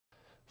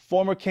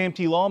Former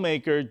KMT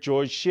lawmaker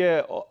George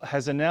Hsieh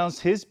has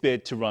announced his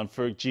bid to run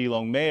for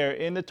Keelung mayor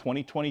in the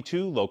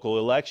 2022 local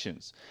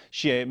elections.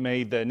 Hsieh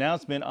made the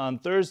announcement on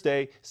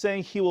Thursday,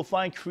 saying he will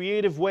find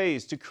creative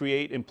ways to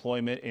create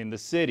employment in the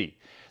city.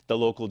 The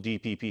local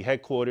DPP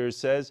headquarters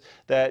says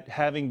that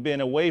having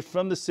been away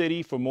from the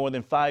city for more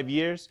than 5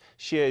 years,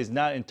 Hsieh is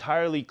not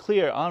entirely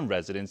clear on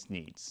residents'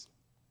 needs.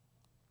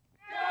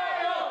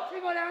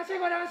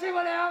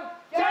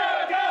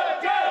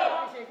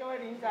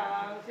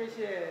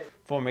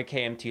 Former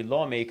KMT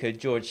lawmaker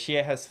George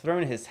Hsieh has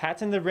thrown his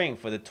hat in the ring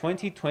for the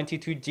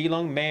 2022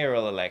 Keelung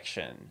mayoral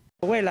election.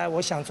 In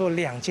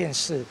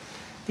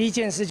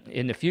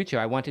the future,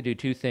 I want to do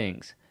two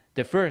things.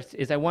 The first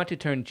is I want to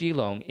turn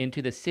Keelung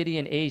into the city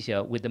in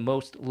Asia with the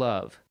most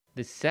love.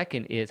 The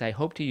second is I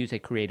hope to use a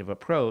creative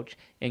approach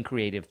and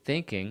creative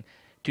thinking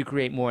to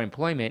create more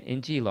employment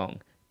in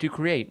Keelung, to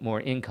create more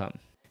income.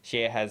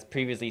 Hsieh has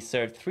previously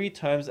served 3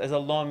 terms as a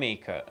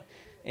lawmaker.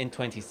 In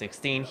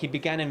 2016, he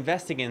began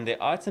investing in the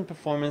arts and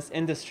performance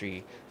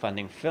industry,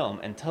 funding film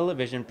and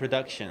television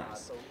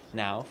productions.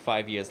 Now,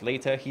 5 years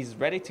later, he's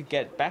ready to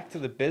get back to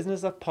the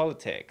business of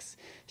politics.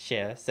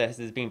 Hsieh says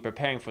he's been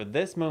preparing for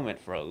this moment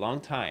for a long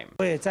time.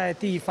 I've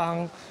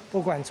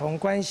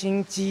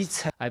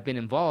been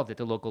involved at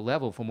the local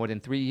level for more than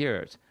 3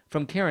 years,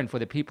 from caring for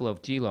the people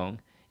of Keelung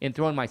and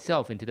throwing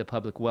myself into the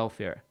public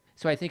welfare.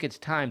 So I think it's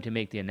time to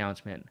make the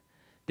announcement.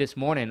 This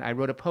morning, I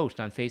wrote a post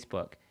on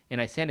Facebook, and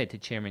I sent it to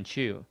Chairman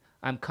Chu.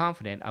 I'm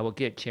confident I will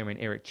get Chairman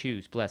Eric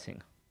Chu's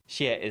blessing.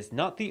 Hsieh is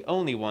not the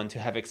only one to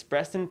have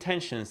expressed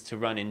intentions to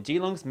run in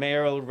Keelung's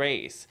mayoral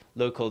race.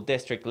 Local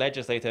district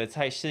legislator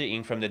George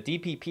Hsieh from the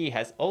DPP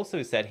has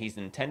also said he's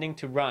intending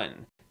to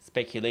run.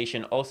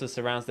 Speculation also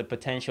surrounds the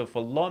potential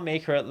for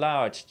lawmaker at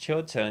large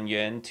Chiu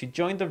Chen-yuan to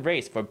join the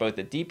race for both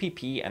the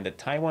DPP and the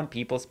Taiwan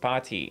People's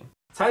Party.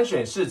 参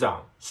选市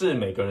长是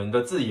每个人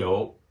的自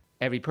由。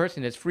 Every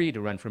person is free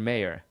to run for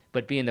mayor,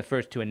 but being the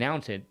first to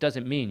announce it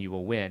doesn't mean you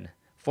will win.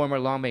 Former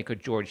lawmaker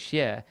George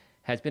Hsieh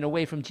has been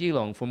away from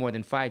Keelung for more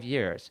than 5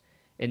 years,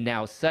 and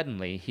now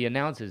suddenly he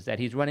announces that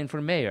he's running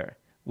for mayor.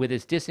 With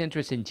his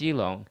disinterest in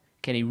Keelung,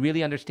 can he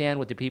really understand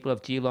what the people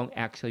of Keelung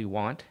actually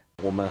want?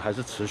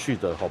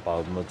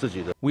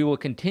 We will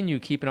continue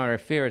keeping our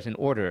affairs in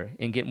order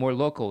and get more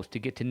locals to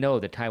get to know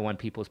the Taiwan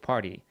People's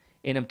Party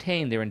and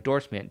obtain their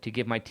endorsement to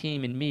give my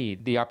team and me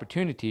the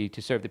opportunity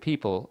to serve the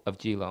people of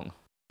Keelung.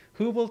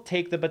 Who will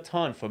take the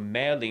baton for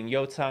Mayor Lin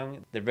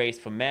Youchang? The race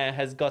for mayor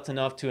has gotten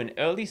off to an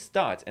early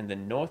start in the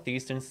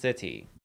northeastern city.